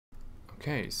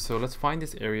Okay, so let's find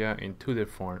this area in two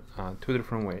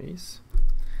different ways.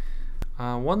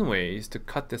 One way is to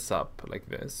cut this up like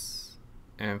this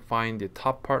and find the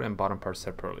top part and bottom part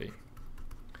separately.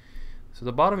 So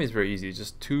the bottom is very easy,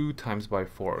 just 2 times by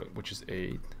 4, which is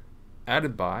 8,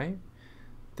 added by,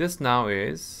 this now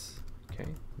is, okay,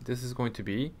 this is going to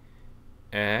be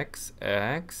x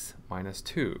minus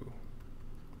 2.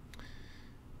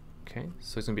 Okay,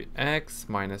 so it's going to be x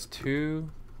minus 2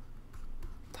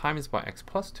 times by x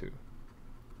plus 2.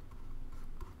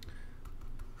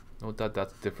 Note that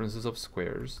that's differences of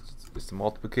squares. It's the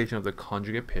multiplication of the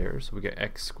conjugate pair, so we get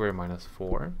x squared minus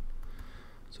 4.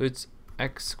 So it's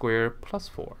x squared plus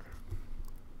 4.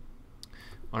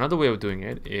 Another way of doing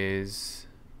it is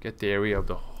get the area of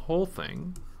the whole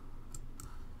thing.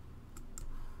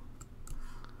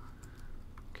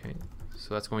 Okay,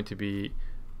 so that's going to be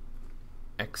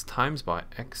x times by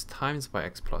x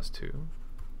plus 2.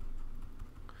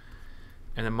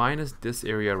 And then minus this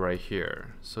area right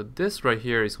here. So this right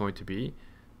here is going to be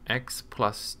x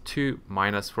plus 2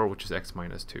 minus 4, which is x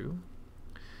minus 2.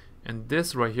 And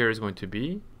this right here is going to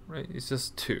be, right, it's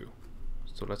just 2.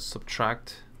 So let's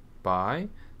subtract by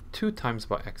 2 times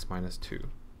by x minus 2.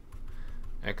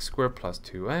 X squared plus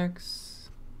 2x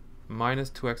minus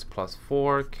 2x plus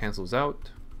 4 cancels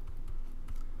out.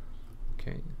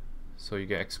 Okay, so you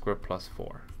get x squared plus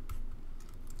 4.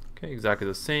 Okay, exactly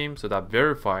the same, so that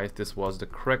verifies this was the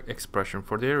correct expression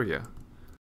for the area.